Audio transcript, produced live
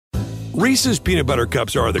Reese's peanut butter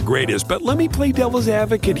cups are the greatest, but let me play devil's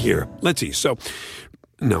advocate here. Let's see. So,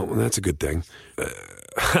 no, that's a good thing.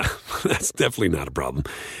 That's definitely not a problem.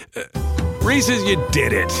 Reese's, you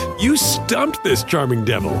did it. You stumped this charming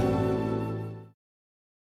devil.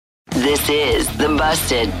 This is the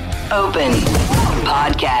Busted Open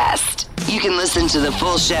Podcast. You can listen to the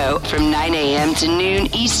full show from 9 a.m. to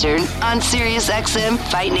noon Eastern on SiriusXM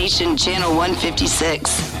Fight Nation Channel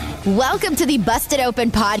 156. Welcome to the Busted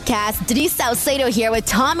Open Podcast. Denise Salcedo here with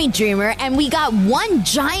Tommy Dreamer, and we got one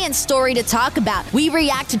giant story to talk about. We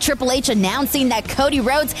react to Triple H announcing that Cody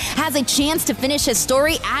Rhodes has a chance to finish his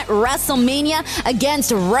story at Wrestlemania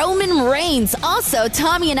against Roman Reigns. Also,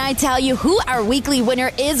 Tommy and I tell you who our weekly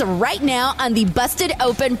winner is right now on the Busted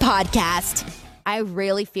Open Podcast. I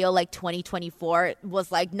really feel like 2024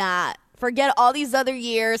 was like, nah, forget all these other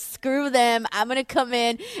years. Screw them. I'm going to come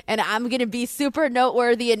in and I'm going to be super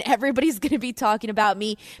noteworthy and everybody's going to be talking about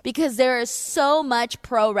me because there is so much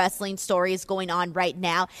pro wrestling stories going on right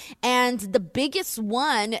now. And the biggest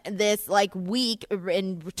one this week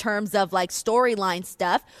in terms of storyline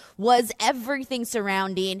stuff was everything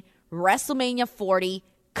surrounding WrestleMania 40,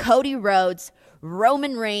 Cody Rhodes,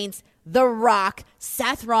 Roman Reigns, The Rock,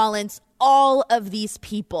 Seth Rollins, all of these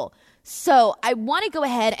people. So I want to go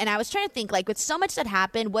ahead and I was trying to think with so much that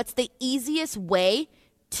happened, what's the easiest way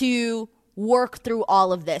to work through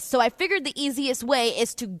all of this? So I figured the easiest way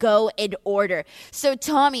is to go in order. So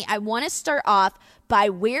Tommy, I want to start off by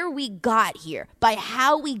where we got here, by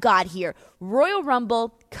how we got here. Royal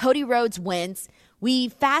Rumble, Cody Rhodes wins. We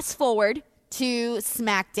fast forward to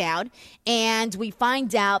Smackdown and we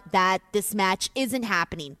find out that this match isn't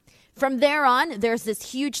happening. From there on, there's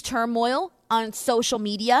this huge turmoil on social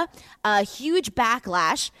media, a huge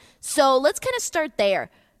backlash. So let's kind of start there.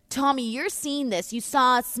 Tommy, you're seeing this. You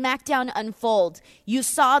saw SmackDown unfold. You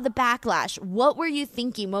saw the backlash. What were you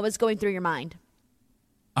thinking? What was going through your mind?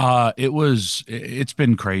 It's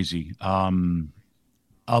been crazy. A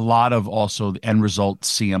lot of also the end result,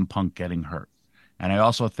 CM Punk getting hurt. And I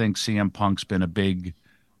also think CM Punk's been a big,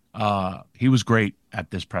 he was great at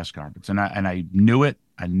this press conference. And I knew it.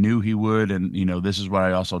 I knew he would. And, this is what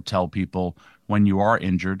I also tell people when you are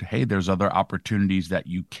injured. Hey, there's other opportunities that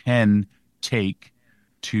you can take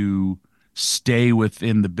to stay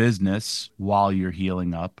within the business while you're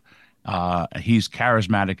healing up. He's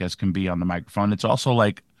charismatic as can be on the microphone. It's also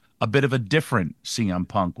like a bit of a different CM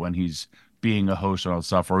Punk when he's being a host and all that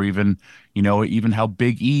stuff, or even how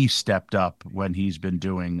Big E stepped up when he's been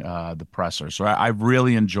doing the presser. So I've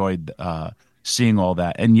really enjoyed seeing all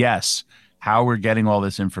that. And yes, how we're getting all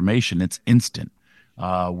this information, it's instant.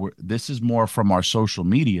 This is more from our social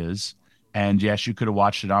medias. And yes, you could have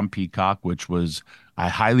watched it on Peacock, I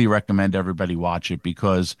highly recommend everybody watch it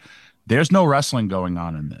because there's no wrestling going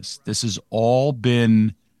on in this. This has all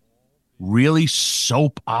been really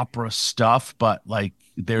soap opera stuff, but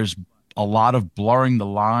there's a lot of blurring the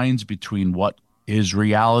lines between what is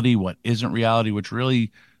reality, what isn't reality, which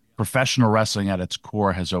really professional wrestling at its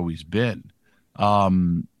core has always been.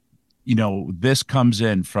 This comes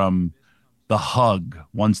in from the hug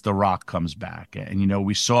once The Rock comes back. And,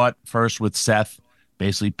 we saw it first with Seth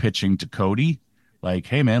basically pitching to Cody,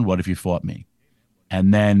 hey, man, what if you fought me?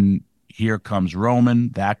 And then here comes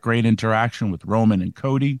Roman, that great interaction with Roman and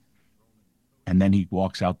Cody. And then he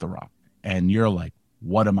walks out The Rock. And you're like,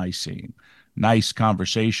 what am I seeing? Nice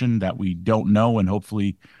conversation that we don't know. And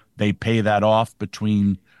hopefully they pay that off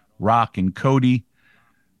between Rock and Cody.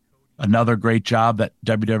 Another great job that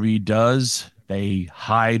WWE does. They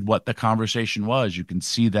hide what the conversation was. You can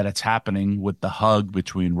see that it's happening with the hug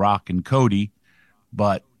between Rock and Cody,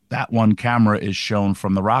 but that one camera is shown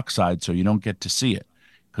from the Rock side, so you don't get to see it.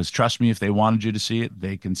 Because trust me, if they wanted you to see it,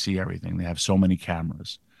 they can see everything. They have so many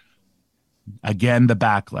cameras. Again, the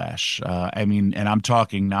backlash. And I'm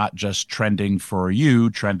talking not just trending for you,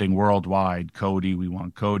 trending worldwide. Cody, we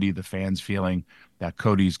want Cody. The fans feeling that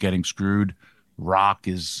Cody's getting screwed. Rock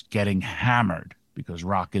is getting hammered because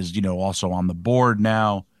Rock is, also on the board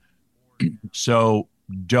now. So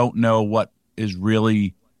don't know what is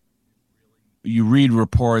really, you read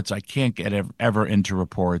reports. I can't get ever into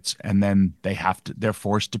reports. And then they're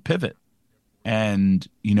forced to pivot. And,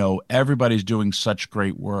 everybody's doing such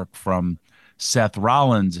great work from Seth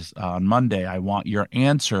Rollins on Monday. I want your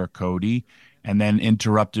answer, Cody. And then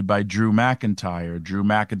interrupted by Drew McIntyre. Drew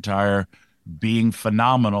McIntyre being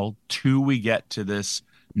phenomenal till we get to this,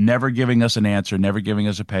 never giving us an answer, never giving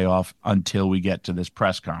us a payoff until we get to this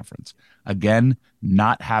press conference. Again,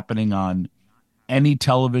 not happening on any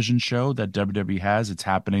television show that WWE has. It's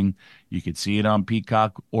happening. You could see it on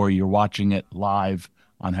Peacock or you're watching it live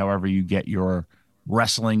on however you get your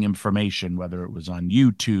wrestling information, whether it was on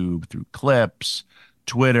YouTube, through clips,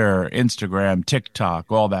 Twitter, Instagram,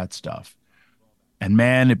 TikTok, all that stuff. And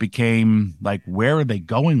man, it became like, where are they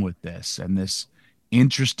going with this? And this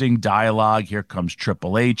interesting dialogue. Here comes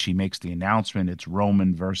Triple H. He makes the announcement. It's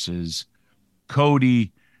Roman versus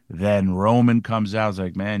Cody. Then Roman comes out. It's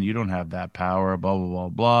like, man, you don't have that power, blah, blah, blah,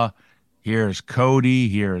 blah. Here's Cody.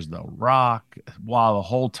 Here's The Rock. While the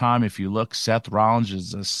whole time, if you look, Seth Rollins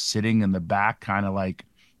is just sitting in the back, kind of like,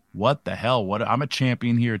 what the hell? What? I'm a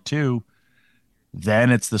champion here too.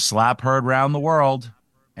 Then it's the slap heard round the world,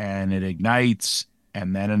 and it ignites.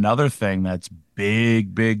 And then another thing that's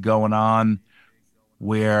big, big going on,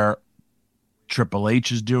 where Triple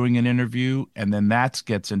H is doing an interview, and then that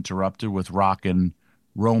gets interrupted with Rock and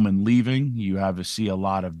Roman leaving. You have to see a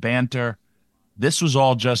lot of banter. This was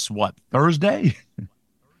all just, what, Thursday?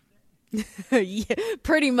 Yeah,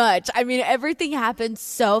 pretty much. I mean, everything happened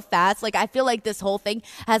so fast. Like, I feel like this whole thing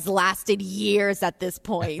has lasted years at this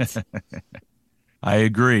point. I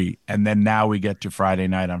agree. And then now we get to Friday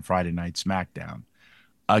night on Friday Night Smackdown.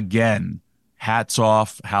 Again, hats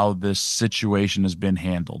off how this situation has been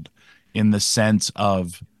handled, in the sense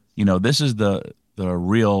of, this is the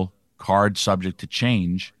real card subject to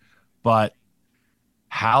change, but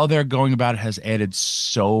how they're going about it has added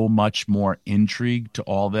so much more intrigue to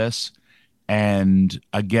all this. And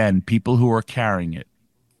again, people who are carrying it,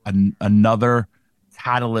 another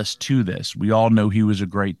catalyst to this. We all know he was a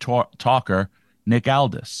great talker, Nick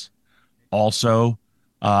Aldis. Also,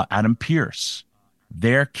 Adam Pearce.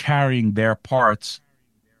 They're carrying their parts,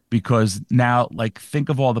 because now, like, think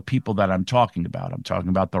of all the people that I'm talking about. I'm talking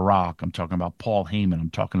about The Rock. I'm talking about Paul Heyman. I'm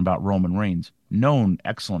talking about Roman Reigns. Known,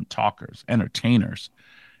 excellent talkers, entertainers.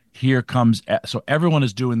 Here comes, so everyone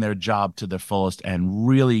is doing their job to their fullest and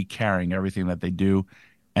really carrying everything that they do.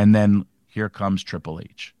 And then here comes Triple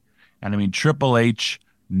H. And I mean, Triple H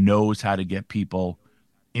knows how to get people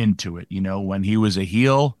into it. When he was a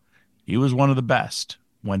heel, he was one of the best.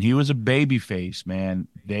 When he was a babyface, man,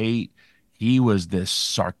 he was this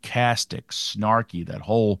sarcastic, snarky, that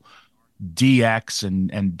whole DX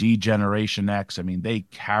and D-Generation X. I mean, they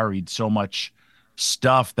carried so much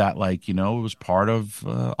stuff that, like, it was part of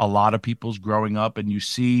a lot of people's growing up. And you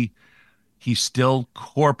see he's still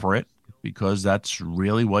corporate, because that's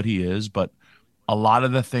really what he is. But a lot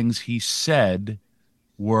of the things he said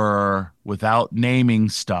were, without naming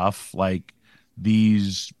stuff, like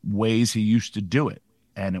these ways he used to do it.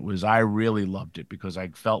 And I really loved it, because I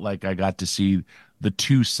felt like I got to see the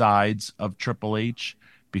two sides of Triple H,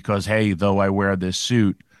 because, hey, though I wear this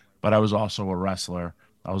suit, but I was also a wrestler.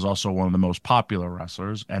 I was also one of the most popular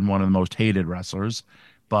wrestlers and one of the most hated wrestlers.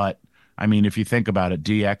 But I mean, if you think about it,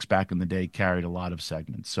 DX back in the day carried a lot of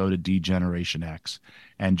segments. So did D-Generation X.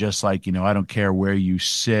 And just like, I don't care where you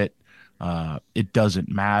sit, it doesn't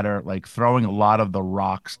matter. Like, throwing a lot of The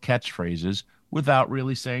Rock's catchphrases without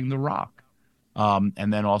really saying The Rock.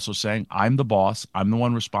 And then also saying, I'm the boss. I'm the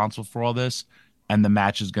one responsible for all this. And the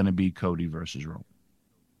match is going to be Cody versus Roman.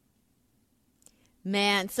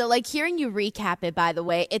 Man, so like hearing you recap it, by the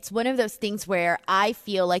way, it's one of those things where I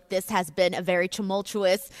feel like this has been a very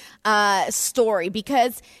tumultuous story,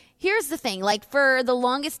 because here's the thing, like for the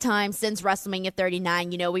longest time since WrestleMania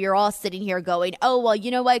 39, we are all sitting here going, oh, well,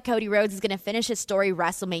 you know what? Cody Rhodes is going to finish his story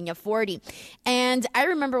WrestleMania 40. And I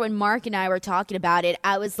remember when Mark and I were talking about it,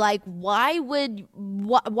 I was like, why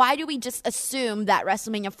do we just assume that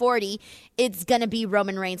WrestleMania 40, it's going to be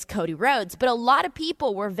Roman Reigns, Cody Rhodes? But a lot of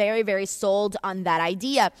people were very, very sold on that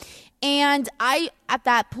idea. And at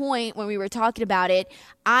that point, when we were talking about it,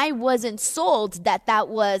 I wasn't sold that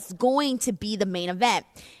was going to be the main event.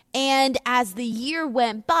 And as the year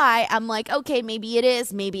went by, I'm like, okay, maybe it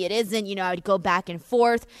is, maybe it isn't. I would go back and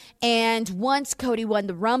forth. And once Cody won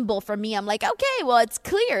the Rumble, for me, I'm like, okay, well, it's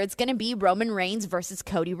clear. It's going to be Roman Reigns versus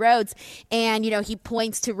Cody Rhodes. And, he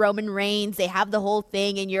points to Roman Reigns. They have the whole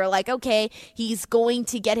thing. And you're like, okay, he's going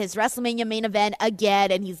to get his WrestleMania main event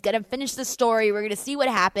again. And he's going to finish the story. We're going to see what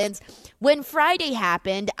happens. When Friday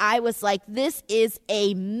happened, I was like, this is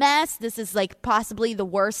a mess. This is like possibly the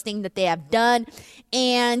worst thing that they have done.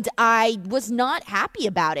 And I was not happy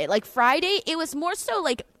about it. Like Friday, it was more so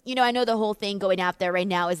like, I know the whole thing going out there right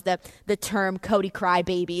now is the term Cody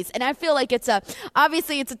Crybabies. And I feel like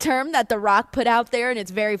obviously it's a term that The Rock put out there and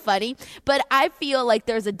it's very funny. But I feel like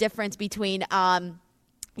there's a difference between,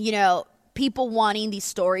 people wanting these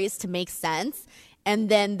stories to make sense. And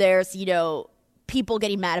then there's, people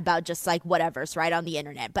getting mad about just like whatever's right on the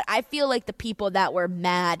internet. But I feel like the people that were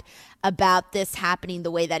mad about this happening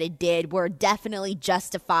the way that it did were definitely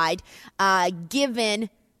justified, given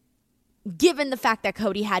the fact that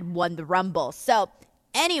Cody had won the Rumble. So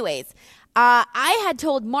anyways, I had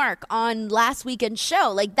told Mark on last weekend's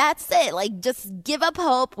show, like, that's it. Like, just give up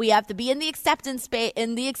hope. We have to be in the acceptance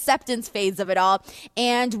phase of it all.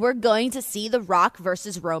 And we're going to see The Rock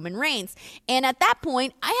versus Roman Reigns. And at that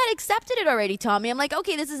point, I had accepted it already, Tommy. I'm like,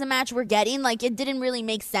 okay, this is a match we're getting. Like, it didn't really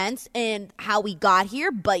make sense in how we got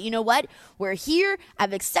here. But you know what? We're here.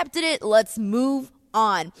 I've accepted it. Let's move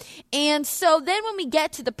on. And so then when we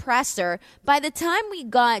get to the presser, by the time we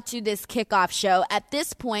got to this kickoff show, at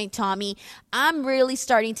this point, Tommy, I'm really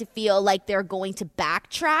starting to feel like they're going to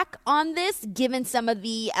backtrack on this, given some of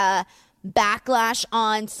the backlash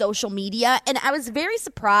on social media. And I was very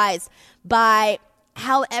surprised by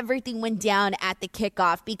how everything went down at the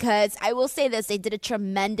kickoff, because I will say this, they did a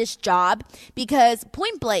tremendous job, because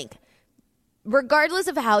point blank, regardless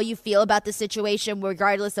of how you feel about the situation,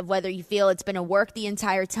 regardless of whether you feel it's been a work the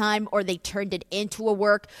entire time or they turned it into a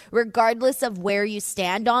work, regardless of where you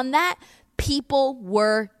stand on that, people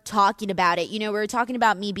were talking about it. You know, we were talking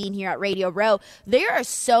about me being here at Radio Row. There are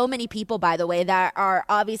so many people, by the way, that are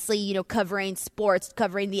obviously, you know, covering sports,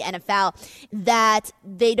 covering the NFL, that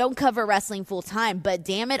they don't cover wrestling full time, but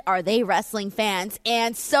damn it, are they wrestling fans?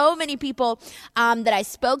 And so many people that I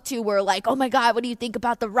spoke to were like, oh my God, what do you think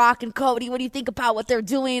about The Rock and Cody? What do you think about what they're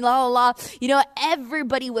doing? La, la, la. You know,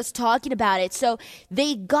 everybody was talking about it. So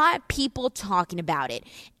they got people talking about it.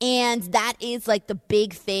 And that is like the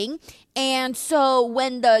big thing. And so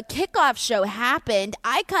when the kickoff show happened,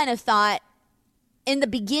 I kind of thought in the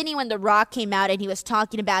beginning when The Rock came out and he was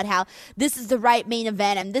talking about how this is the right main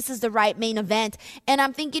event and this is the right main event. And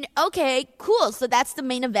I'm thinking, okay, cool. So that's the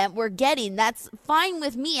main event we're getting. That's fine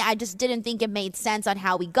with me. I just didn't think it made sense on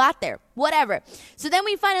how we got there. Whatever. So then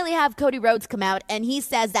we finally have Cody Rhodes come out and he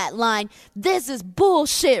says that line, this is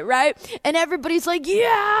bullshit, right? And everybody's like,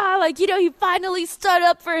 yeah, like, you know, he finally stood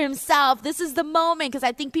up for himself. This is the moment, because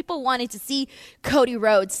I think people wanted to see Cody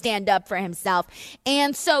Rhodes stand up for himself.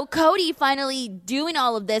 And so Cody finally doing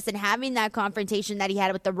all of this and having that confrontation that he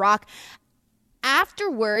had with The Rock.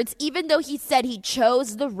 Afterwards, even though he said he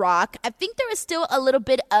chose The Rock, I think there was still a little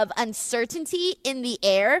bit of uncertainty in the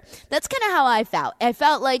air. That's kind of how I felt. I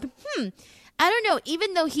felt like, I don't know.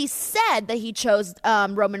 Even though he said that he chose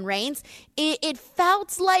Roman Reigns, it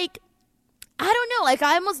felt like, I don't know, like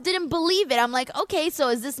I almost didn't believe it. I'm like, okay, so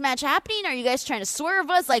is this match happening? Are you guys trying to swerve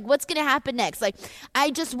us? Like, what's going to happen next? Like,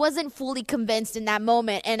 I just wasn't fully convinced in that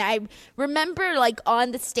moment. And I remember, like,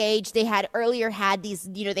 on the stage, they had these,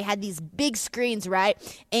 you know, they had these big screens, right?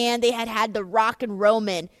 And they had The Rock and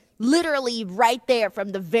Roman literally right there from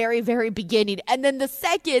the very, very beginning. And then the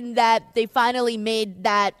second that they finally made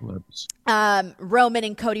that Roman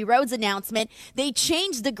and Cody Rhodes announcement, they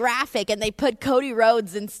changed the graphic and they put Cody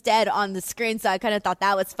Rhodes instead on the screen. So I kind of thought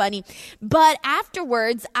that was funny. But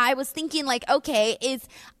afterwards, I was thinking like, okay,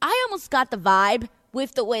 I almost got the vibe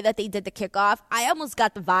with the way that they did the kickoff. I almost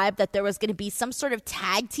got the vibe that there was going to be some sort of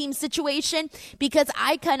tag team situation, because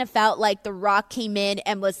I kind of felt like The Rock came in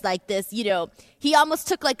and was like this, you know, he almost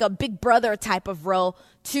took like a big brother type of role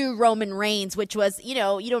to Roman Reigns, which was, you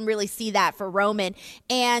know, you don't really see that for Roman.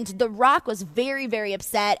 And The Rock was very, very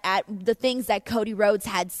upset at the things that Cody Rhodes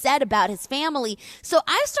had said about his family. So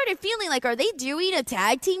I started feeling like, are they doing a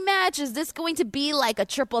tag team match? Is this going to be like a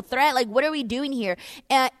triple threat? Like, what are we doing here?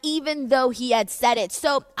 Even though he had said it.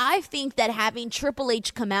 So I think that having Triple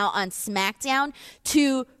H come out on Smackdown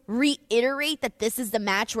to reiterate that this is the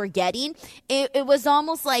match we're getting, it was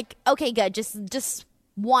almost like, okay, good, just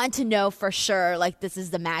want to know for sure, like, this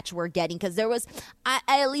is the match we're getting, because there was,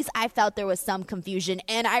 at least I felt there was some confusion.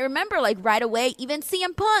 And I remember, like, right away, even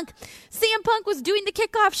CM Punk was doing the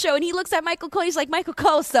kickoff show, and he looks at Michael Cole, he's like, Michael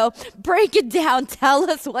Cole, so break it down, tell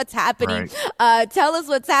us what's happening, tell us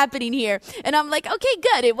what's happening here. And I'm like, okay,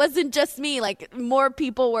 good, it wasn't just me, like, more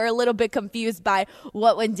people were a little bit confused by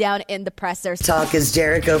what went down in the presser. Talk is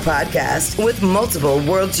Jericho podcast with multiple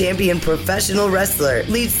world champion professional wrestler,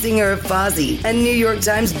 lead singer of Fozzy, and New York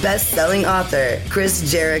Times best-selling author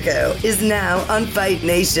Chris Jericho is now on Fight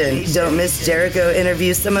Nation. Don't miss Jericho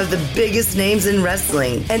interview some of the biggest names in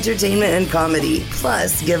wrestling, entertainment, and comedy.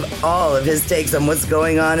 Plus, give all of his takes on what's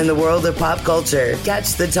going on in the world of pop culture.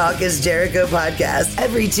 Catch the Talk is Jericho podcast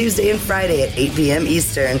every Tuesday and Friday at 8 p.m.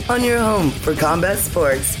 Eastern on your home for combat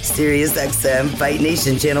sports, Sirius XM Fight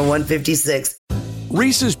Nation Channel 156.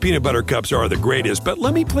 Reese's peanut butter cups are the greatest, but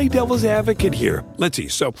let me play devil's advocate here. Let's see.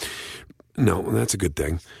 So, no, that's a good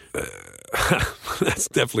thing. That's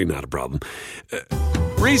definitely not a problem.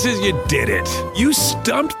 Reese's, you did it. You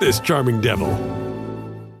stumped this charming devil.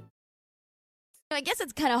 I guess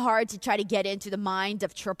it's kind of hard to try to get into the mind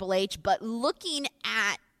of Triple H, but looking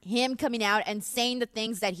at him coming out and saying the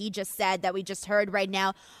things that he just said that we just heard right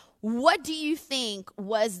now, What do you think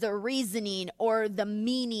was the reasoning or the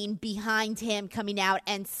meaning behind him coming out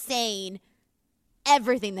and saying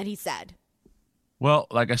everything that he said? Well,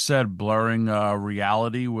 like I said, blurring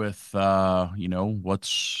reality with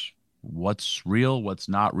what's real, what's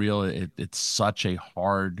not real. It's such a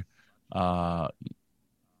hard uh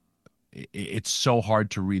it's so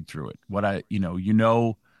hard to read through it.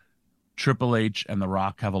 Triple H and The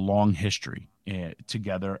Rock have a long history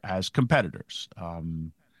together as competitors,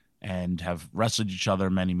 and have wrestled each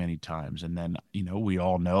other many, many times. And then, we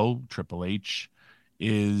all know Triple H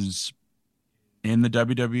is in the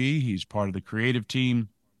WWE. He's part of the creative team.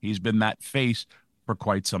 He's been that face for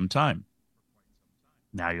quite some time.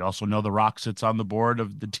 Now, you also know The Rock sits on the board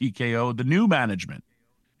of the TKO, the new management,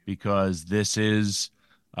 because this is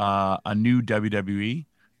a new WWE.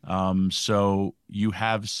 So you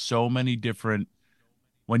have so many different,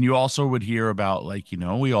 when you also would hear about,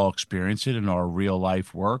 we all experience it in our real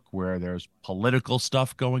life work where there's political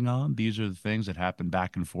stuff going on. These are the things that happen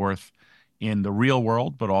back and forth in the real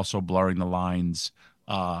world, but also blurring the lines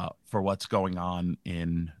for what's going on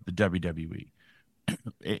in the WWE.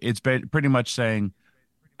 It's pretty much saying,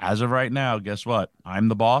 as of right now, guess what? I'm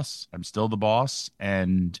the boss. I'm still the boss.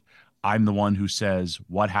 And I'm the one who says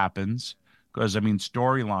what happens. Because,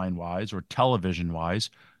 storyline wise or television wise,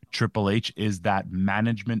 Triple H is that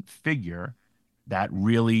management figure that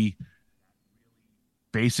really,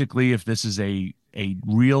 basically, if this is a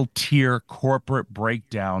real tier corporate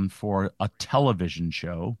breakdown for a television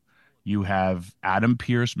show, you have Adam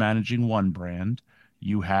Pearce managing one brand,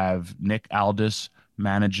 you have Nick Aldis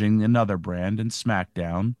managing another brand in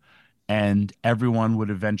SmackDown, and everyone would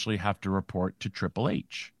eventually have to report to Triple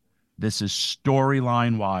H. This is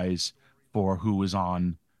storyline wise for who is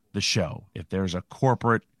on the show. If there's a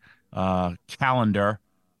corporate calendar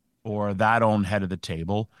or that own head of the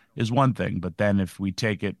table is one thing. But then if we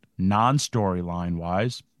take it non-storyline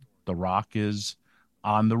wise, The Rock is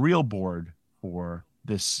on the real board for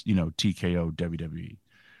this, TKO WWE.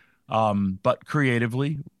 But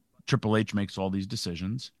creatively, Triple H makes all these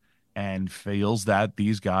decisions and feels that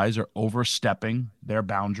these guys are overstepping their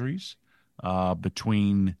boundaries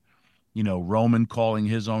between, Roman calling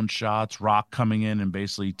his own shots, Rock coming in and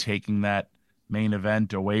basically taking that main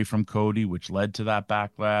event away from Cody, which led to that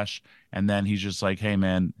backlash. And then he's just like, hey,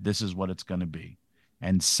 man, this is what it's going to be.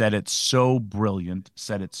 And said it so brilliant,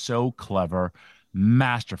 said it so clever,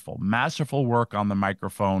 masterful work on the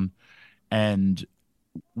microphone. And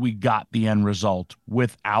we got the end result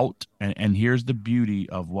without, and here's the beauty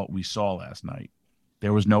of what we saw last night.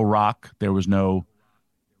 There was no Rock. There was no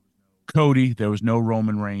Cody. There was no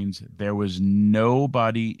Roman Reigns. There was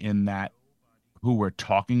nobody in that who we're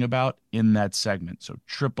talking about in that segment. So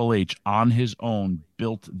Triple H on his own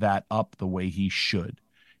built that up the way he should.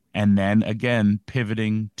 And then again,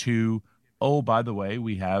 pivoting to, oh, by the way,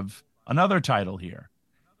 we have another title here.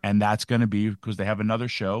 And that's going to be because they have another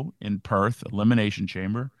show in Perth, Elimination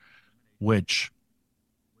Chamber, which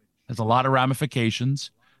has a lot of ramifications.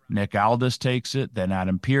 Nick Aldis takes it. Then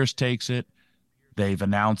Adam Pearce takes it. They've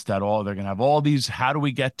announced that they're going to have all these. How do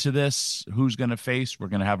we get to this? Who's going to face? We're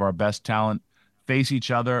going to have our best talent face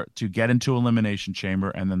each other to get into Elimination Chamber.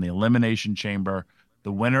 And then the Elimination Chamber,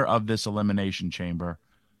 the winner of this Elimination Chamber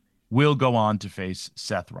will go on to face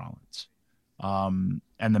Seth Rollins. And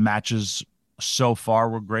the matches so far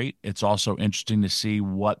were great. It's also interesting to see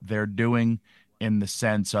what they're doing in the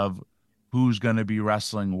sense of who's going to be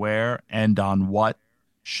wrestling where and on what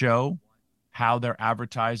show, how they're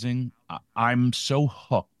advertising. I'm so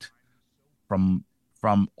hooked from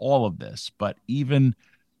all of this. But even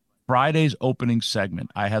Friday's opening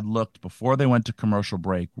segment, I had looked before they went to commercial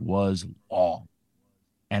break, was long.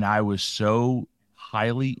 And I was so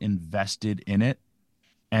highly invested in it.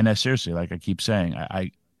 And seriously, like I keep saying,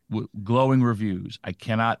 glowing reviews. I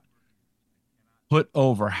cannot put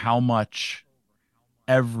over how much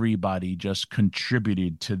everybody just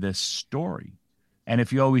contributed to this story. And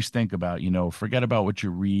if you always think about, forget about what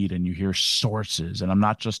you read and you hear sources, and I'm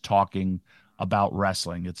not just talking about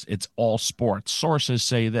wrestling. It's all sports. Sources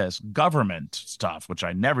say this, government stuff, which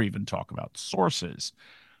I never even talk about, sources.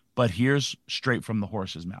 But here's straight from the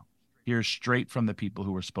horse's mouth. Here's straight from the people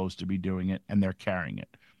who are supposed to be doing it, and they're carrying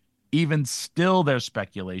it. Even still, there's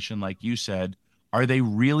speculation, like you said, are they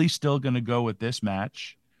really still going to go with this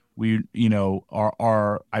match?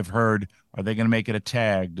 I've heard, are they going to make it a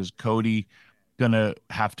tag? Does Cody going to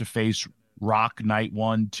have to face Rock night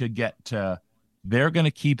one to get to? They're going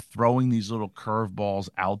to keep throwing these little curveballs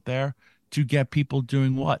out there to get people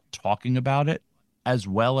doing what? Talking about it, as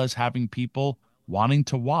well as having people wanting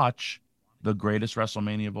to watch the greatest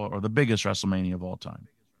WrestleMania of all, or the biggest WrestleMania of all time.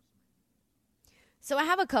 So I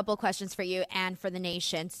have a couple questions for you and for the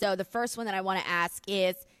nation. So the first one that I want to ask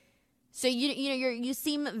is, so you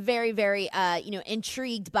seem very, very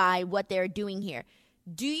intrigued by what they're doing here.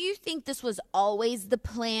 Do you think this was always the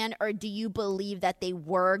plan, or do you believe that they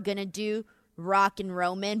were gonna do Rock and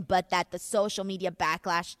Roman, but that the social media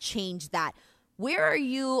backlash changed that? Where are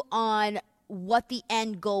you on what the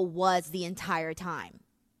end goal was the entire time?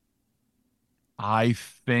 I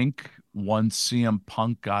think once CM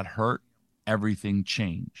Punk got hurt, everything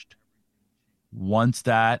changed. Once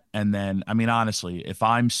that, and then, I mean, honestly, if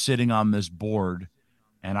I'm sitting on this board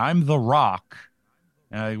and I'm The Rock,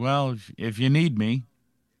 well, if you need me,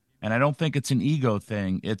 and I don't think it's an ego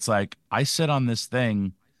thing. It's like I sit on this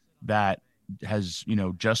thing that has,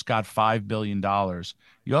 just got $5 billion.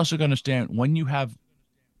 You also got to understand when you have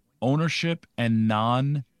ownership and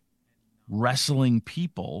non-wrestling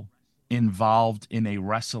people involved in a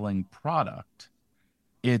wrestling product,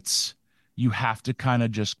 you have to kind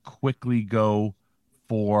of just quickly go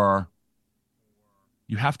for,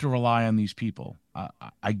 you have to rely on these people.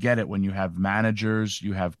 I get it when you have managers,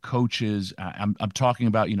 you have coaches. I'm talking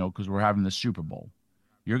about, because we're having the Super Bowl.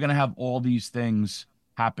 You're going to have all these things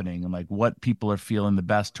happening and like what people are feeling the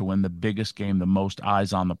best to win the biggest game, the most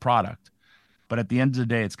eyes on the product. But at the end of the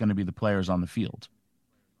day, it's going to be the players on the field.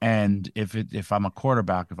 And if I'm a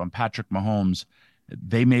quarterback, if I'm Patrick Mahomes,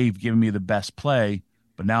 they may have given me the best play,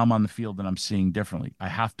 but now I'm on the field and I'm seeing differently. I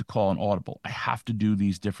have to call an audible. I have to do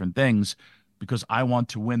these different things because I want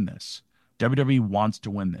to win this. WWE wants to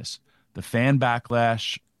win this. The fan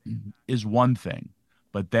backlash is one thing,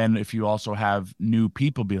 but then if you also have new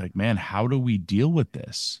people be like, man, how do we deal with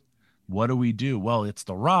this? What do we do? Well, it's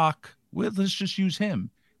The Rock. Well, let's just use him.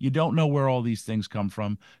 You don't know where all these things come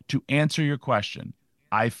from. To answer your question,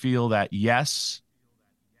 I feel that yes,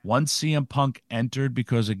 once CM Punk entered,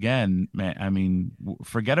 because again, man, I mean,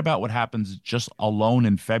 forget about what happens just alone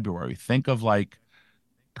in February. Think of like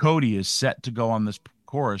Cody is set to go on this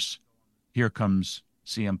course. Here comes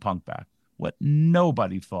CM Punk back. What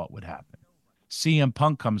nobody thought would happen. CM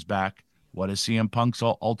Punk comes back. What is CM Punk's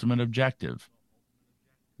ultimate objective?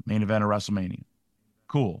 Main event of WrestleMania.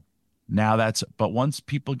 Cool. Now but once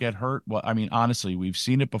people get hurt, well, I mean, honestly, we've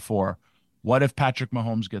seen it before. What if Patrick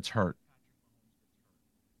Mahomes gets hurt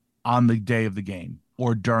on the day of the game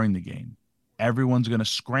or during the game? Everyone's going to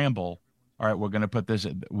scramble. All right, we're going to put this.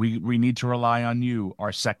 We need to rely on you,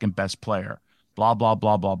 our second best player. Blah, blah,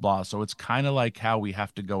 blah, blah, blah. So it's kind of like how we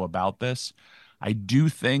have to go about this. I do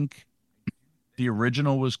think the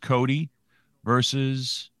original was Cody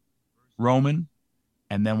versus Roman.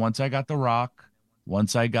 And then once I got The Rock,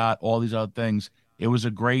 once I got all these other things, it was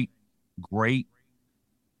a great, great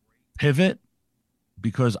pivot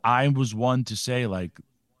because I was one to say, like,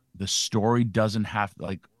 the story doesn't have,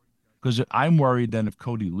 like, because I'm worried then if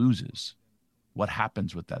Cody loses, what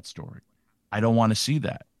happens with that story? I don't want to see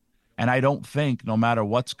that. And I don't think, no matter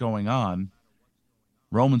what's going on,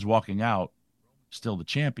 Roman's walking out still the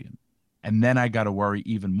champion. And then I got to worry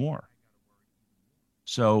even more.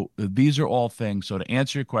 So these are all things. So to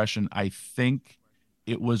answer your question, I think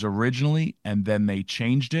it was originally, and then they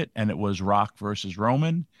changed it, and it was Rock versus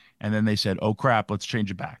Roman. And then they said, oh, crap, let's change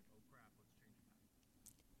it back.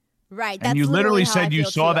 Right. And you literally said you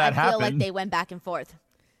saw that happen. I feel like they went back and forth.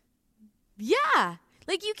 Yeah.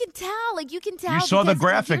 Like you can tell. You saw the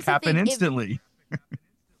graphic happen instantly.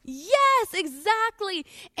 Yes, exactly.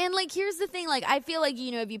 And like, here's the thing. Like, I feel like,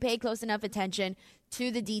 if you pay close enough attention to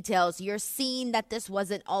the details, you're seeing that this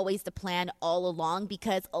wasn't always the plan all along,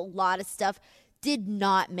 because a lot of stuff did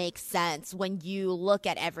not make sense when you look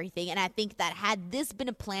at everything. And I think that had this been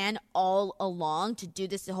a plan all along to do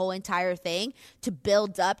this whole entire thing, to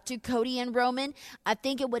build up to Cody and Roman, I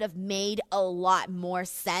think it would have made a lot more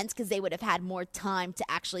sense because they would have had more time to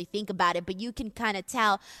actually think about it. But you can kind of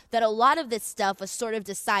tell that a lot of this stuff was sort of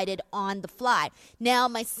decided on the fly. Now,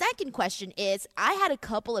 my second question is, I had a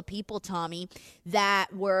couple of people, Tommy,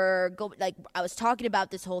 that were I was talking about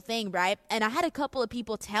this whole thing, right? And I had a couple of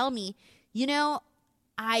people tell me,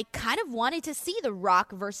 I kind of wanted to see The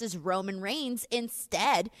Rock versus Roman Reigns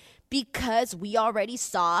instead, because we already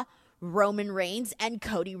saw Roman Reigns and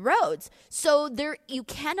Cody Rhodes. So you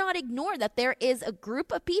cannot ignore that there is a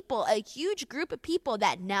group of people, a huge group of people,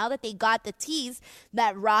 that now that they got the tease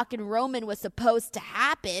that Rock and Roman was supposed to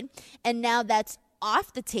happen, and now that's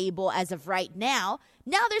off the table as of right now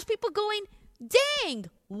there's people going, dang,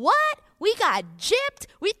 what? We got gypped.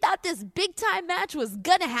 We thought this big time match was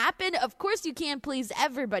gonna happen. Of course you can't please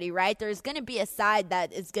everybody, right? There's gonna be a side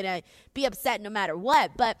that is gonna be upset no matter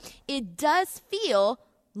what. But it does feel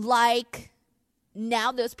like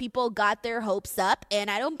now those people got their hopes up,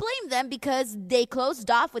 and I don't blame them because they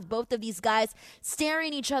closed off with both of these guys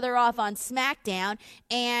staring each other off on SmackDown,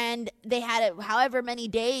 and they had however many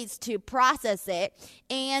days to process it,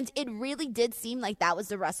 and it really did seem like that was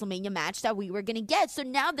the WrestleMania match that we were going to get. So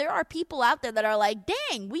now there are people out there that are like,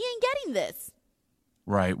 dang, we ain't getting this.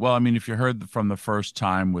 Right. Well, I mean, if you heard from the first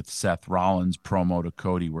time with Seth Rollins' promo to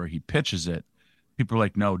Cody where he pitches it, people are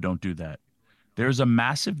like, no, don't do that. There's a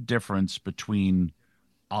massive difference between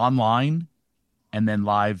online and then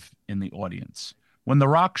live in the audience. When The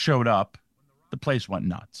Rock showed up, the place went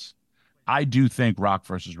nuts. I do think Rock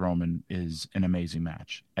versus Roman is an amazing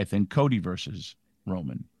match. I think Cody versus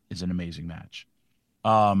Roman is an amazing match.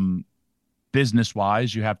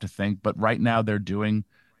 Business-wise, you have to think, but right now they're doing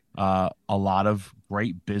a lot of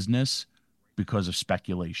great business because of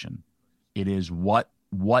speculation. It is what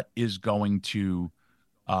is going to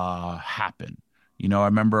happen. You know, I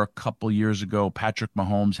remember a couple years ago, Patrick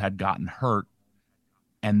Mahomes had gotten hurt,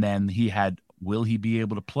 and then he had, will he be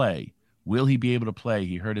able to play? Will he be able to play?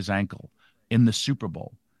 He hurt his ankle in the Super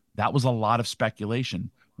Bowl. That was a lot of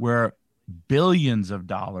speculation where billions of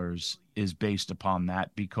dollars is based upon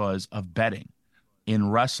that because of betting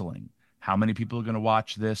in wrestling. How many people are going to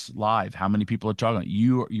watch this live? How many people are talking?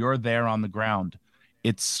 You're there on the ground.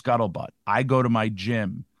 It's scuttlebutt. I go to my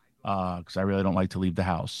gym because I really don't like to leave the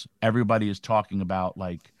house. Everybody is talking about,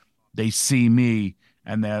 like, they see me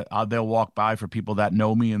and they'll walk by for people that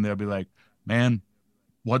know me and they'll be like, man,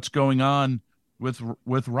 what's going on with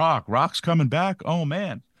Rock? Rock's coming back. Oh,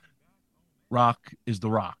 man. Rock is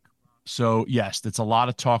the Rock. So, yes, that's a lot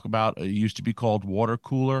of talk about. It used to be called water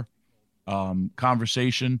cooler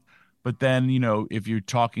conversation. But then, you know, if you're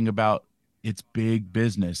talking about it's big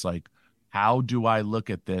business, like, how do I look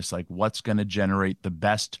at this? Like, what's going to generate the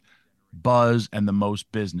best buzz and the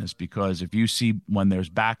most business? Because if you see when there's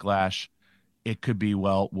backlash, it could be,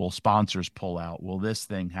 well, will sponsors pull out? Will this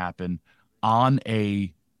thing happen? On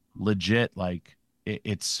a legit, like,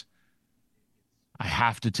 it's, I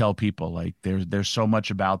have to tell people, like, there's so much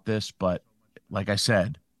about this, but like I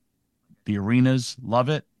said, the arenas love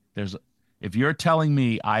it. If you're telling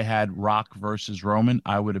me I had Rock versus Roman,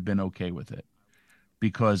 I would have been okay with it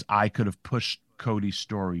because I could have pushed Cody's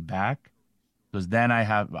story back. Because then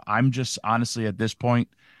I'm just honestly at this point,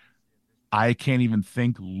 I can't even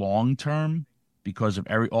think long term because of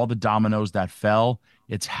all the dominoes that fell.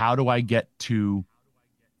 It's how do I get to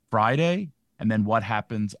Friday and then what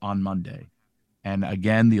happens on Monday? And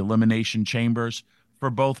again, the elimination chambers for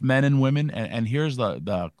both men and women. And here's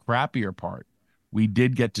the crappier part. We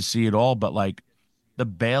did get to see it all, but like the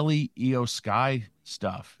Bayley Io Sky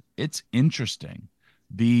stuff, it's interesting.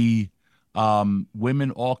 The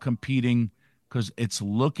women all competing because it's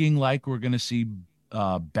looking like we're going to see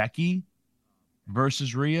Becky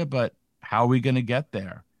versus Rhea, but how are we going to get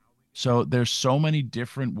there? So there's so many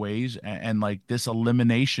different ways, and like this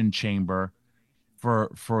elimination chamber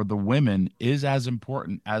for the women is as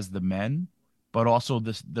important as the men, but also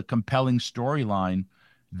the compelling storyline.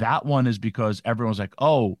 That one is because everyone's like,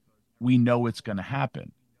 oh, we know it's going to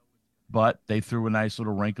happen. But they threw a nice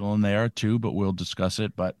little wrinkle in there too, but we'll discuss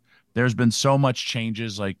it. But there's been so much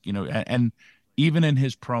changes, like, you know, and even in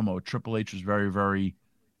his promo, Triple H was very, very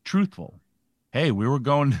truthful. Hey, we were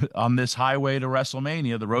going on this highway to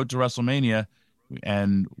WrestleMania, the road to WrestleMania,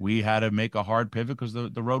 and we had to make a hard pivot because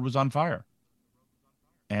the road was on fire.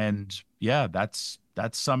 And yeah, that's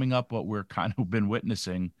summing up what we're kind of been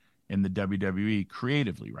witnessing in the WWE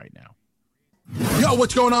creatively right now. Yo,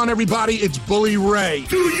 what's going on, everybody? It's Bully Ray.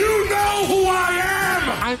 Do you know who I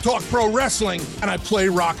am? I talk pro wrestling, and I play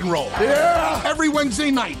rock and roll. Yeah! Every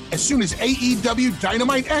Wednesday night, as soon as AEW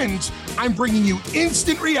Dynamite ends, I'm bringing you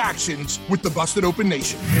instant reactions with the Busted Open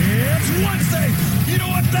Nation. It's Wednesday. You know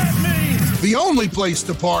what that means? The only place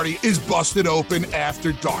to party is Busted Open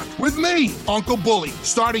After Dark. With me, Uncle Bully,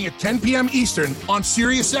 starting at 10 p.m. Eastern on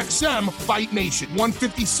SiriusXM Fight Nation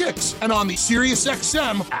 156 and on the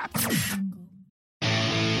SiriusXM app.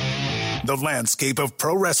 The landscape of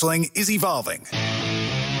pro wrestling is evolving,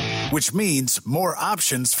 which means more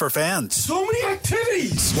options for fans. So many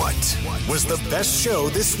activities. What was the best show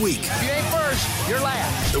this week? If you ain't first, you're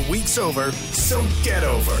last. The week's over, so get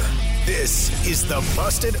over. This is the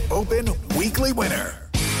Busted Open Weekly Winner.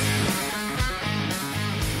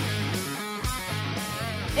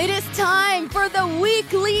 It is time for the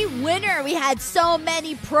weekly winner. We had so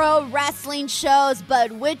many pro wrestling shows,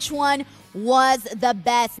 but which one was the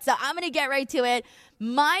best? So I'm going to get right to it.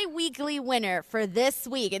 My weekly winner for this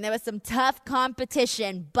week, and there was some tough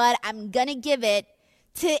competition, but I'm going to give it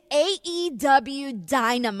to AEW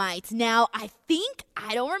Dynamite. Now, I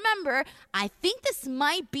don't remember, I think this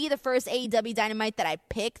might be the first AEW Dynamite that I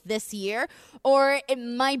picked this year, or it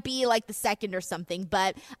might be like the second or something,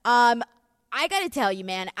 but I gotta tell you,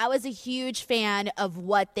 man, I was a huge fan of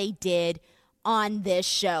what they did on this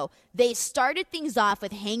show. They started things off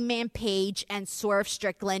with Hangman Page and Swerve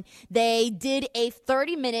Strickland. They did a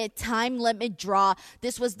 30-minute time limit draw.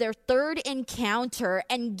 This was their third encounter,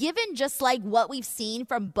 and given just like what we've seen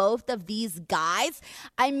from both of these guys,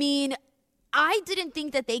 I mean, I didn't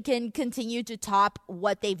think that they can continue to top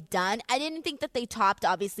what they've done. I didn't think that they topped,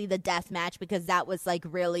 obviously, the death match, because that was like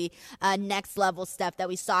really next level stuff that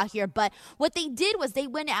we saw here. But what they did was they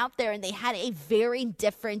went out there and they had a very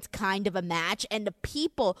different kind of a match, and the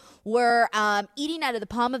people were eating out of the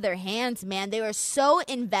palm of their hands, man. They were so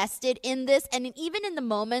invested in this, and even in the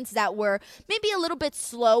moments that were maybe a little bit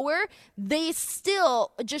slower, they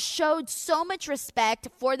still just showed so much respect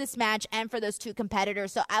for this match and for those two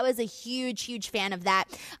competitors. So I was a huge fan of that.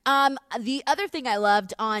 The other thing I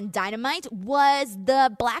loved on Dynamite was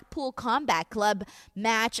the Blackpool Combat Club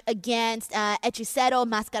match against Hechicero,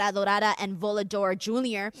 Máscara Dorada, and Volador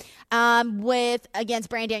Jr. Against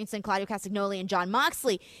Bryan Danielson, Claudio Castagnoli, and Jon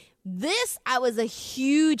Moxley. This I was a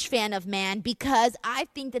huge fan of, man, because I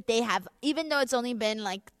think that they have, even though it's only been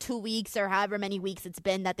like 2 weeks or however many weeks it's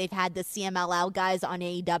been that they've had the CMLL guys on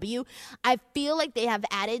AEW, I feel like they have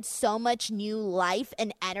added so much new life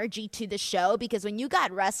and energy to the show, because when you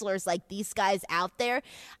got wrestlers like these guys out there,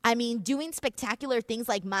 I mean, doing spectacular things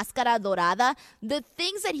like Máscara Dorada, the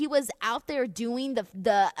things that he was out there doing,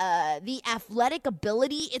 the athletic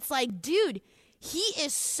ability, it's like, dude, he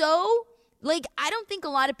is so... Like, I don't think a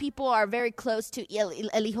lot of people are very close to El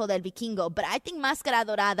Hijo del Vikingo, but I think Máscara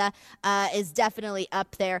Dorada is definitely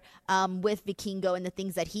up there with Vikingo and the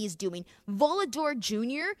things that he's doing. Volador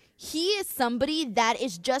Jr., he is somebody that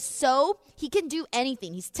is just so, he can do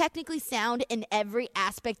anything. He's technically sound in every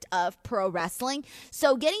aspect of pro wrestling.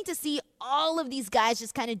 So getting to see all of these guys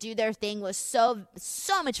just kind of do their thing was so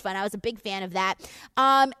much fun. I was a big fan of that.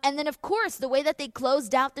 And then, of course, the way that they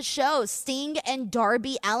closed out the show, Sting and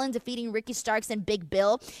Darby Allin defeating Ricky Starks and Big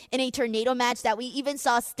Bill in a tornado match that we even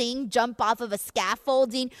saw Sting jump off of a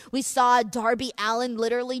scaffolding. We saw Darby Allin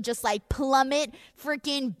literally just like plummet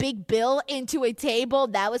freaking Big Bill into a table.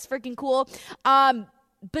 That was freaking cool.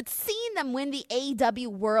 But seeing them win the AEW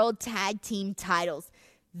World Tag Team titles,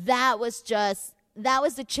 that was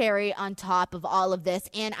the cherry on top of all of this.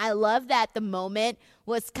 And I love that the moment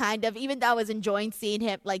was kind of, even though I was enjoying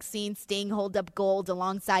seeing Sting hold up gold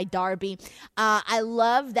alongside Darby, I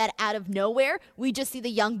love that out of nowhere, we just see the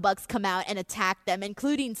Young Bucks come out and attack them,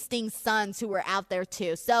 including Sting's sons, who were out there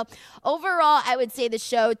too. So overall, I would say the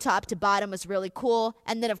show top to bottom was really cool.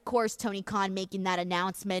 And then, of course, Tony Khan making that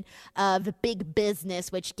announcement of big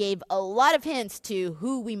business, which gave a lot of hints to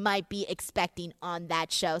who we might be expecting on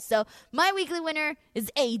that show. So my weekly winner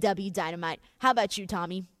is AEW Dynamite. How about you,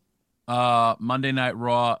 Tommy? Monday Night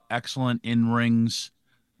Raw, excellent in-rings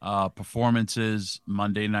performances.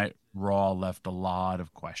 Monday Night Raw left a lot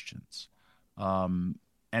of questions.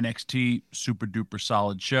 NXT, super duper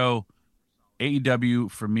solid show.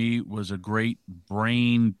 AEW for me was a great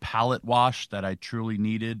brain palate wash that I truly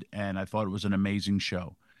needed, and I thought it was an amazing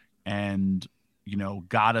show, and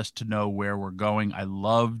got us to know where we're going. I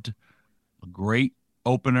loved a great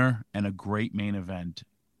opener and a great main event.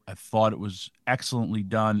 I thought it was excellently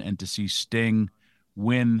done, and to see Sting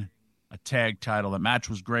win a tag title, that match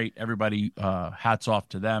was great. Everybody, hats off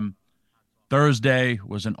to them. Thursday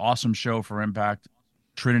was an awesome show for Impact.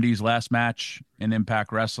 Trinity's last match in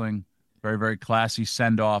Impact Wrestling, very, very classy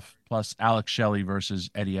send-off, plus Alex Shelley versus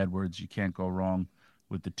Eddie Edwards. You can't go wrong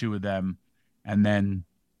with the two of them. And then,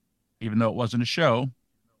 even though it wasn't a show,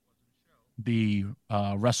 the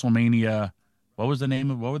Wrestlemania, what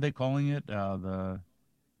were they calling it? The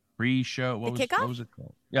pre-show, Kickoff? What was it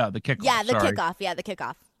called? Yeah, the Kickoff. Yeah, the sorry. Kickoff. Yeah, the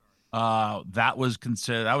Kickoff. That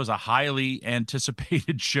was a highly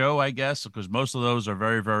anticipated show, I guess, because most of those are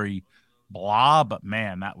very, very blah, but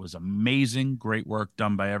man, that was amazing. Great work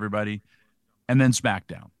done by everybody. And then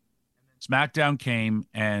Smackdown. Smackdown came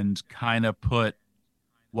and kind of put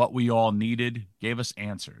what we all needed, gave us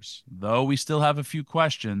answers. Though we still have a few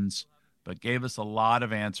questions, but gave us a lot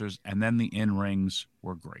of answers, and then the in-rings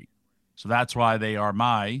were great. So that's why they are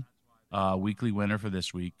my weekly winner for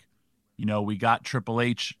this week. We got Triple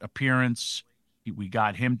H appearance. We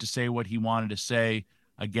got him to say what he wanted to say.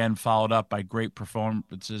 Again, followed up by great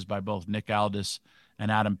performances by both Nick Aldis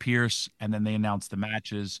and Adam Pearce. And then they announced the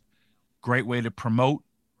matches. Great way to promote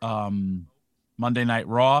Monday Night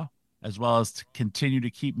Raw, as well as to continue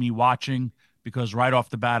to keep me watching because right off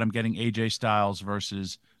the bat, I'm getting AJ Styles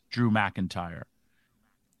versus Drew McIntyre.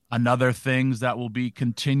 Another things that will be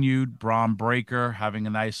continued, Braun Breaker having a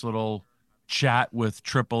nice little chat with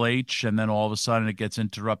Triple H, and then all of a sudden it gets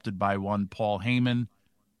interrupted by one Paul Heyman.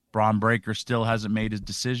 Braun Breaker still hasn't made his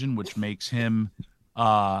decision, which makes him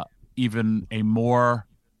even a more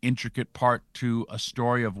intricate part to a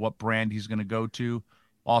story of what brand he's going to go to.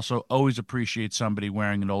 Also, always appreciate somebody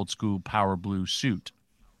wearing an old school power blue suit.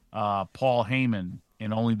 Paul Heyman,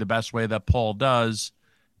 in only the best way that Paul does,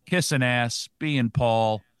 kissing ass, being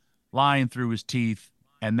Paul, lying through his teeth,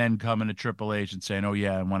 and then coming to Triple H and saying, oh,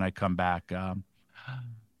 yeah, and when I come back,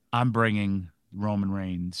 I'm bringing Roman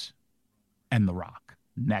Reigns and The Rock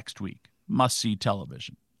next week. Must-see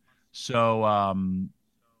television. So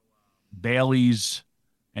Bayley's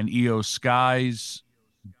and Io Sky's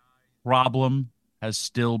problem has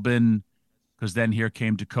still been, because then here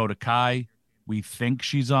came Dakota Kai. We think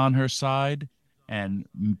she's on her side and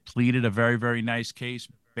pleaded a very, very nice case.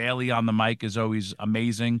 Bayley on the mic is always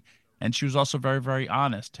amazing. And she was also very, very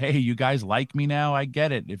honest. Hey, you guys like me now? I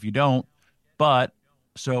get it if you don't. But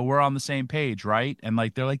so we're on the same page, right? And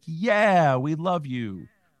like they're like, yeah, we love you.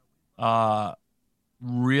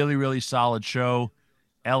 Really, really solid show.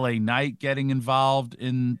 LA Knight getting involved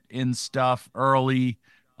in stuff early.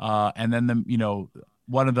 And then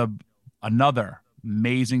another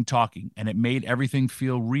amazing talking, and it made everything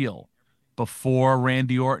feel real before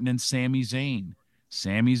Randy Orton and Sami Zayn.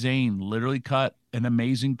 Sami Zayn literally cut an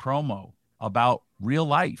amazing promo about real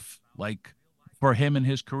life, like for him and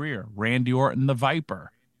his career. Randy Orton, the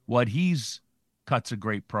Viper, what he's cuts a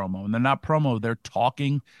great promo. And they're not promo, they're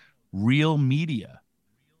talking real media,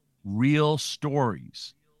 real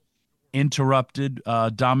stories. Interrupted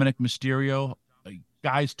Dominic Mysterio,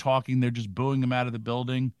 guys talking, they're just booing him out of the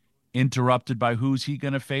building. Interrupted by who's he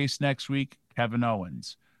going to face next week? Kevin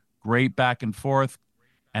Owens. Great back and forth.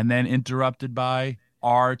 And then interrupted by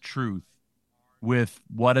R-Truth with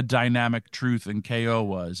what a dynamic Truth and KO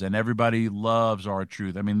was. And everybody loves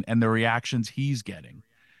R-Truth. I mean, and the reactions he's getting.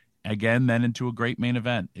 Again, then into a great main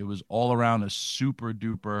event. It was all around a super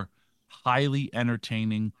duper, highly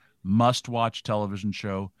entertaining, must-watch television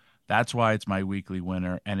show. That's why it's my weekly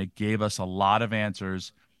winner. And it gave us a lot of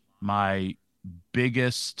answers. My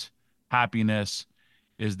biggest happiness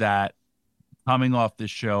is that coming off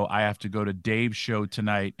this show, I have to go to Dave's show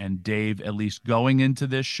tonight, and Dave, at least going into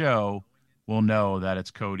this show, will know that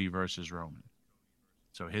it's Cody versus Roman.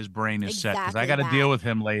 So his brain is set, because I got to deal with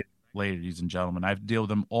him later, ladies and gentlemen. I have to deal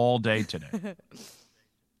with him all day today.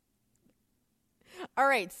 All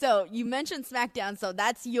right, so you mentioned SmackDown, so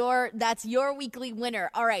that's your weekly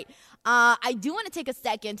winner. All right, I do want to take a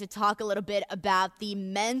second to talk a little bit about the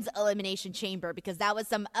men's elimination chamber, because that was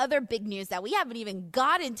some other big news that we haven't even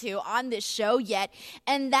got into on this show yet,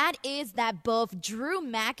 and that is that both Drew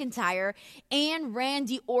McIntyre and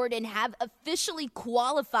Randy Orton have officially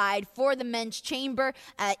qualified for the men's chamber,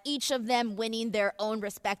 each of them winning their own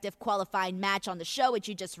respective qualifying match on the show, which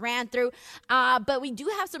you just ran through, but we do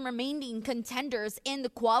have some remaining contenders in the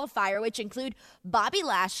qualifier, which include Bobby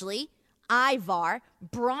Lashley, Ivar,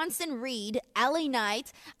 Bronson Reed, LA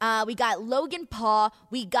Knight, we got Logan Paul,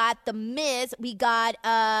 we got The Miz, we got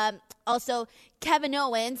also Kevin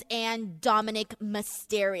Owens and Dominic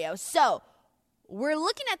Mysterio. So we're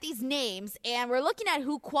looking at these names and we're looking at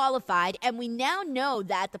who qualified, and we now know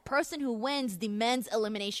that the person who wins the men's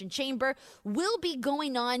elimination chamber will be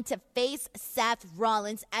going on to face Seth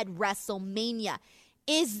Rollins at WrestleMania.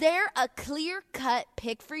 Is there a clear-cut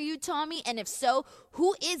pick for you, Tommy? And if so,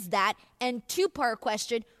 who is that? And two-part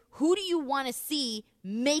question, who do you want to see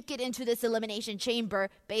make it into this elimination chamber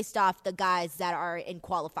based off the guys that are in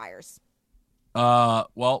qualifiers?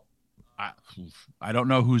 Well, I don't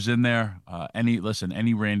know who's in there. Any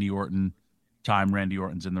Randy Orton time Randy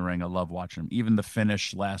Orton's in the ring, I love watching him. Even the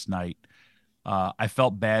finish last night, I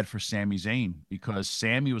felt bad for Sami Zayn, because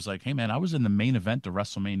Sami was like, hey, man, I was in the main event of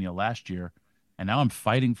WrestleMania last year, and now I'm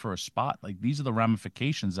fighting for a spot. Like, these are the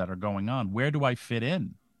ramifications that are going on. Where do I fit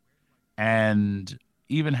in? And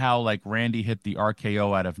even how, like, Randy hit the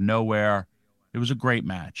RKO out of nowhere. It was a great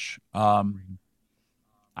match.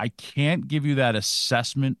 I can't give you that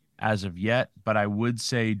assessment as of yet, but I would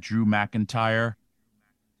say Drew McIntyre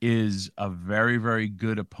is a very, very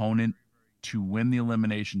good opponent to win the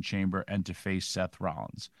Elimination Chamber and to face Seth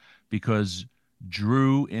Rollins, because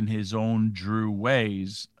Drew, in his own Drew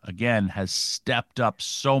ways, again, has stepped up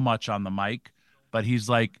so much on the mic, but he's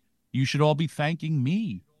like, you should all be thanking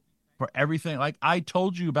me for everything. Like, I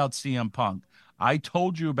told you about CM Punk. I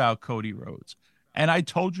told you about Cody Rhodes. And I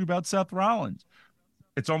told you about Seth Rollins.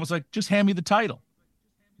 It's almost like, just hand me the title.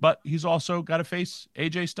 But he's also got to face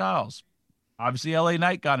AJ Styles. Obviously, LA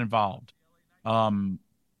Knight got involved.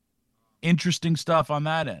 Interesting stuff on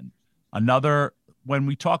that end. Another, when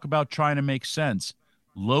we talk about trying to make sense,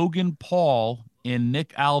 Logan Paul in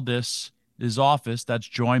Nick Aldis' office that's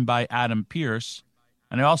joined by Adam Pearce.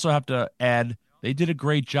 And I also have to add, they did a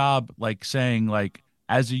great job, like saying, like,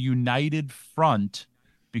 as a united front,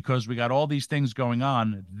 because we got all these things going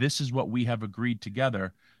on, this is what we have agreed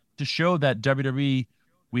together to show that WWE,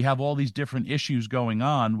 we have all these different issues going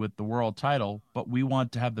on with the world title, but we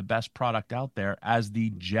want to have the best product out there as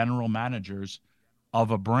the general managers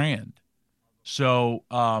of a brand. So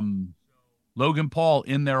Logan Paul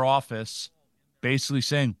in their office basically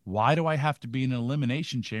saying, why do I have to be in an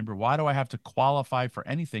elimination chamber? Why do I have to qualify for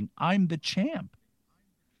anything? I'm the champ.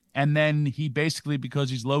 And then he basically, because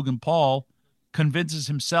he's Logan Paul, convinces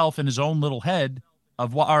himself in his own little head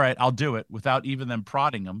of, well, all right, I'll do it, without even them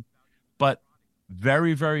prodding him. But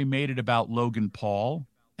very, very made it about Logan Paul.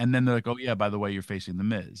 And then they're like, oh, yeah, by the way, you're facing The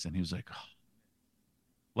Miz. And he was like, oh.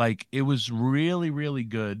 Like, it was really, really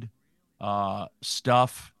good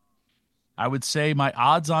stuff. I would say my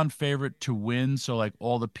odds-on favorite to win, so like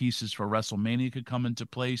all the pieces for WrestleMania could come into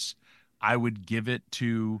place, I would give it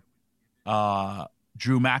to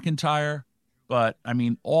Drew McIntyre. But, I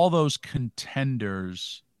mean, all those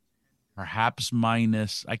contenders, perhaps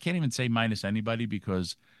minus, I can't even say minus anybody,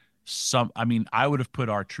 because I would have put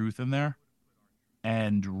R-Truth in there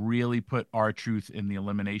and really put R-Truth in the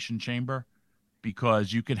Elimination Chamber,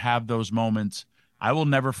 because you could have those moments. I will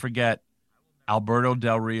never forget Alberto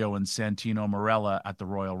Del Rio and Santino Marella at the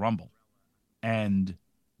Royal Rumble. And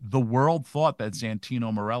the world thought that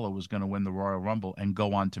Santino Marella was going to win the Royal Rumble and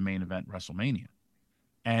go on to main event WrestleMania.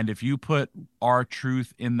 And if you put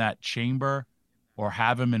R-Truth in that chamber or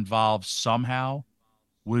have him involved somehow,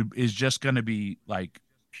 is just going to be like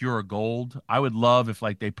pure gold. I would love if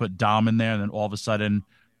like they put Dom in there and then all of a sudden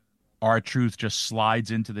R-Truth just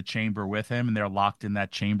slides into the chamber with him and they're locked in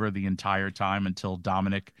that chamber the entire time until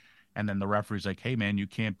Dominic, and then the referee's like, hey man, you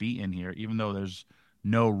can't be in here, even though there's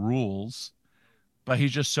no rules. But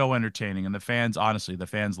he's just so entertaining, and the fans, honestly, the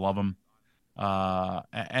fans love him.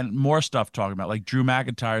 And more stuff talking about, like Drew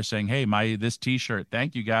McIntyre saying, hey, this t-shirt,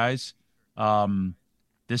 thank you guys.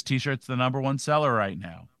 This t-shirt's the #1 seller right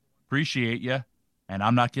now. Appreciate you. And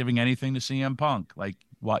I'm not giving anything to CM Punk. Like,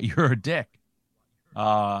 what? You're a dick.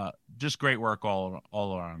 Just great work all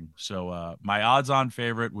around. So my odds-on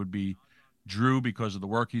favorite would be Drew because of the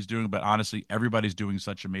work he's doing. But honestly, everybody's doing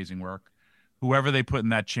such amazing work. Whoever they put in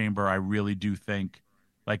that chamber, I really do think,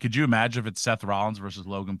 like, could you imagine if it's Seth Rollins versus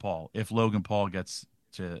Logan Paul? If Logan Paul gets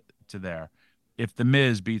to there, if The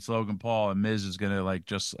Miz beats Logan Paul and Miz is going to, like,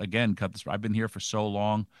 just, again, cut this. I've been here for so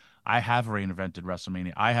long. I have main evented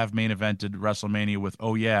WrestleMania. I have main evented WrestleMania with,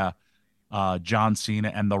 John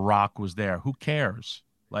Cena and The Rock was there. Who cares?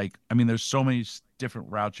 Like, I mean, there's so many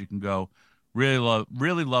different routes you can go. Really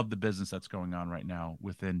love the business that's going on right now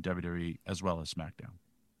within WWE as well as SmackDown.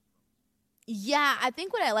 Yeah, I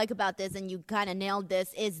think what I like about this, and you kind of nailed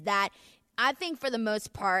this, is that I think for the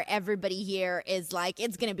most part, everybody here is like,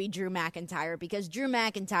 it's going to be Drew McIntyre, because Drew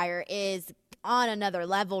McIntyre is on another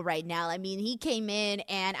level right now. I mean, he came in,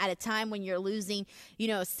 and at a time when you're losing,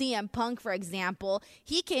 CM Punk, for example,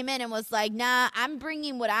 he came in and was like, nah, I'm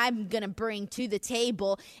bringing what I'm going to bring to the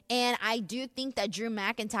table. And I do think that Drew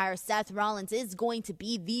McIntyre, Seth Rollins is going to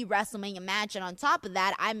be the WrestleMania match. And on top of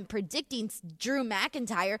that, I'm predicting Drew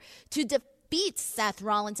McIntyre to defeat Seth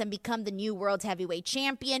Rollins and become the new World Heavyweight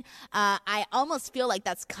Champion. I almost feel like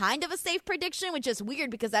that's kind of a safe prediction, which is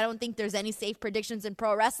weird because I don't think there's any safe predictions in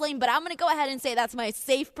pro wrestling, but I'm going to go ahead and say that's my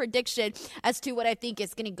safe prediction as to what I think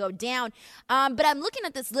is going to go down. But I'm looking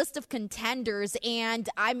at this list of contenders, and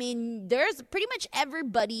I mean, there's pretty much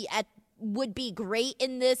everybody would be great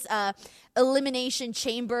in this elimination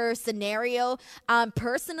chamber scenario.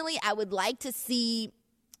 Personally, I would like to see,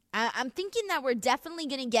 I'm thinking that we're definitely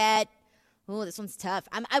going to get, oh, this one's tough.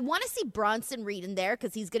 I want to see Bronson Reed in there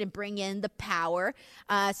because he's going to bring in the power.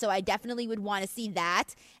 So I definitely would want to see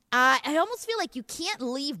that. I almost feel like you can't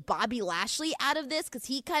leave Bobby Lashley out of this because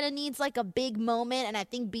he kind of needs like a big moment. And I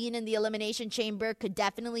think being in the Elimination Chamber could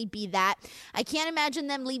definitely be that. I can't imagine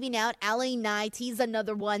them leaving out LA Knight. He's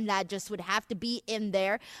another one that just would have to be in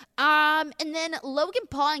there. And then Logan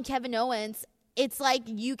Paul and Kevin Owens. It's like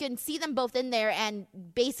you can see them both in there and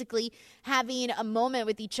basically having a moment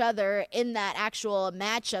with each other in that actual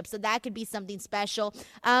matchup. So that could be something special.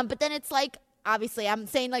 But then it's like, obviously I'm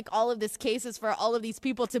saying like all of this cases for all of these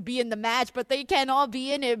people to be in the match, but they can't all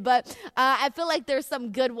be in it. But I feel like there's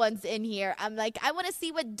some good ones in here. I'm like, I want to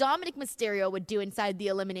see what Dominic Mysterio would do inside the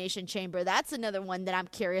Elimination Chamber. That's another one that I'm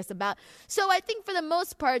curious about. So I think for the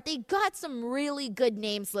most part, they got some really good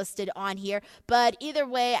names listed on here. But either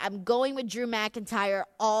way, I'm going with Drew McIntyre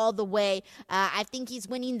all the way. I think he's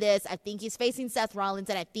winning this. I think he's facing Seth Rollins,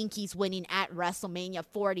 and I think he's winning at WrestleMania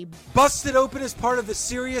 40. Busted Open is part of the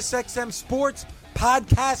SiriusXM Sports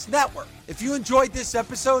Podcast Network. If you enjoyed this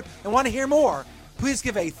episode and want to hear more, please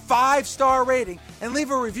give a 5-star rating and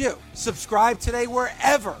leave a review. Subscribe today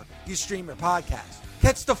wherever you stream your podcast.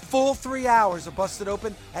 Catch the full 3 hours of Busted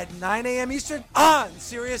Open at 9 a.m. Eastern on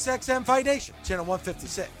SiriusXM Fight Nation, channel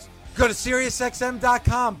 156. Go to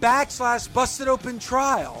SiriusXM.com/Busted Open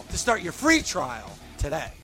Trial to start your free trial today.